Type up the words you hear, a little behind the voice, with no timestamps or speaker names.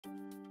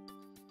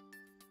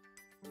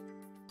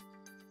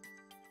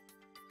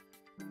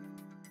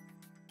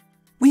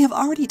We have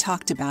already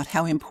talked about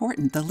how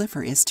important the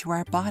liver is to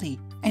our body,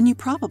 and you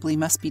probably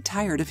must be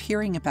tired of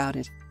hearing about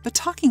it. But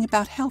talking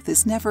about health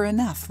is never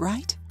enough,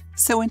 right?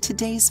 So in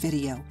today's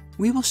video,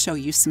 we will show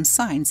you some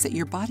signs that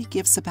your body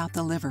gives about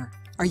the liver.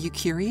 Are you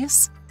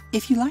curious?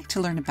 If you like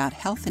to learn about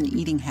health and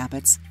eating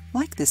habits,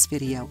 like this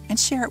video and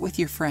share it with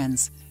your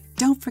friends.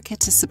 Don't forget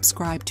to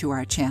subscribe to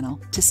our channel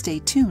to stay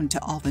tuned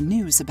to all the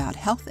news about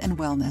health and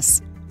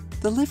wellness.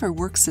 The liver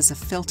works as a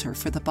filter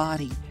for the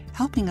body,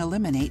 helping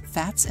eliminate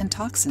fats and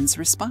toxins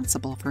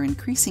responsible for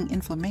increasing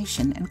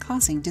inflammation and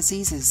causing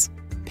diseases.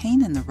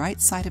 Pain in the right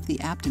side of the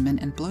abdomen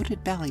and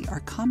bloated belly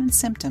are common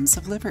symptoms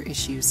of liver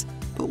issues.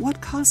 But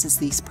what causes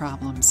these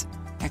problems?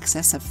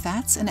 Excess of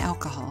fats and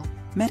alcohol,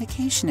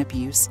 medication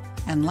abuse,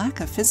 and lack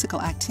of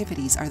physical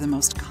activities are the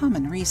most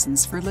common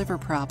reasons for liver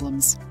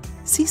problems.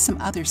 See some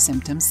other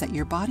symptoms that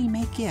your body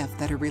may give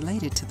that are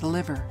related to the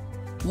liver.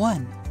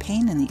 1.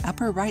 Pain in the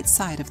upper right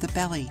side of the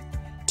belly.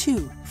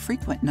 2.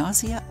 Frequent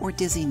nausea or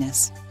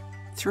dizziness.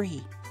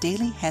 3.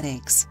 Daily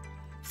headaches.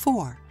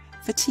 4.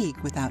 Fatigue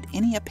without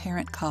any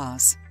apparent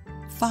cause.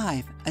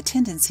 5. A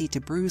tendency to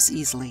bruise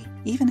easily,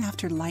 even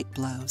after light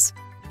blows.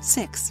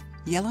 6.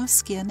 Yellow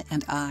skin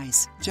and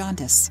eyes,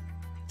 jaundice.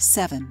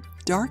 7.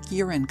 Dark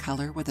urine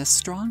color with a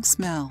strong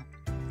smell.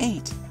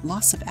 8.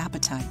 Loss of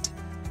appetite.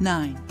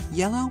 9.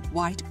 Yellow,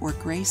 white, or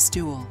gray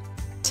stool.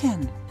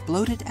 10.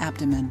 Bloated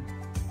abdomen.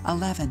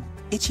 11.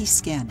 Itchy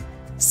skin.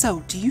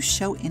 So, do you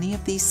show any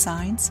of these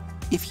signs?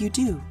 If you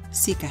do,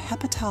 seek a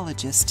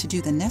hepatologist to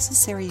do the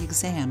necessary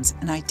exams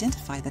and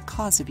identify the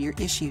cause of your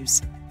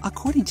issues.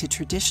 According to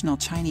traditional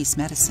Chinese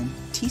medicine,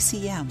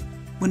 TCM,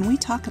 when we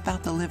talk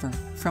about the liver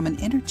from an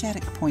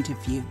energetic point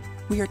of view,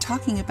 we are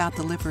talking about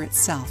the liver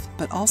itself,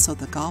 but also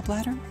the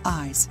gallbladder,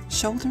 eyes,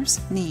 shoulders,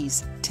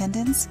 knees,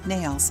 tendons,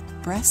 nails,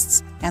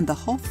 breasts, and the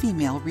whole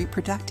female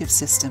reproductive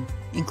system,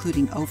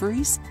 including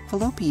ovaries,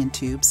 fallopian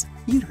tubes,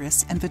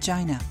 uterus, and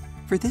vagina.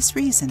 For this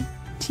reason,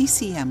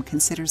 TCM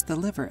considers the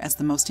liver as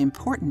the most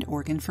important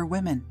organ for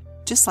women,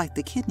 just like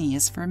the kidney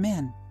is for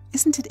men.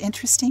 Isn't it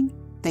interesting?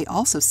 They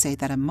also say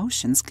that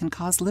emotions can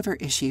cause liver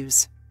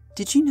issues.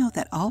 Did you know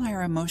that all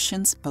our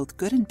emotions, both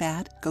good and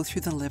bad, go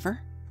through the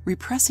liver?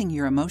 Repressing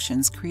your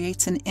emotions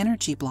creates an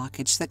energy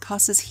blockage that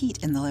causes heat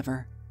in the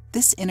liver.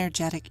 This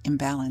energetic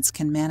imbalance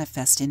can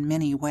manifest in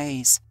many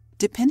ways.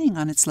 Depending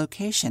on its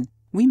location,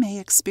 we may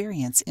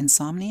experience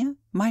insomnia,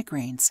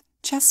 migraines,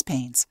 chest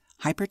pains,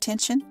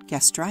 hypertension,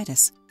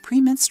 gastritis,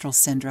 premenstrual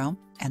syndrome,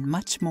 and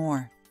much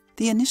more.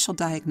 The initial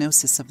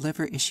diagnosis of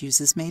liver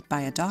issues is made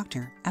by a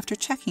doctor after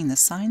checking the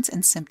signs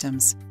and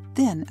symptoms.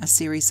 Then, a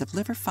series of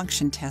liver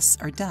function tests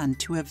are done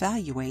to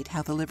evaluate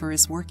how the liver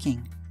is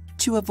working.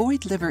 To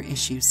avoid liver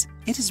issues,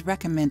 it is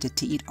recommended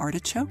to eat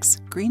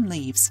artichokes, green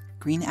leaves,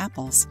 green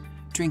apples,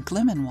 drink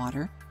lemon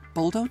water,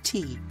 boldo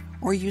tea,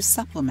 or use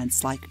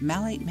supplements like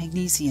malate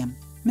magnesium,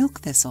 milk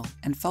thistle,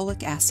 and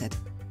folic acid.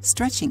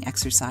 Stretching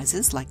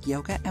exercises like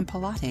yoga and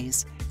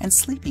Pilates and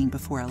sleeping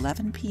before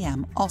 11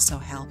 p.m. also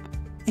help.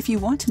 If you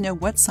want to know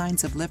what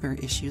signs of liver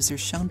issues are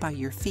shown by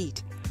your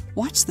feet,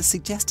 watch the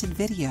suggested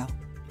video.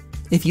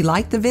 If you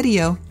like the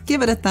video,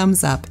 give it a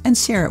thumbs up and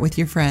share it with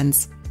your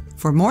friends.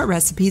 For more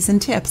recipes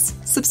and tips,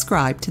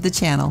 subscribe to the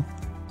channel.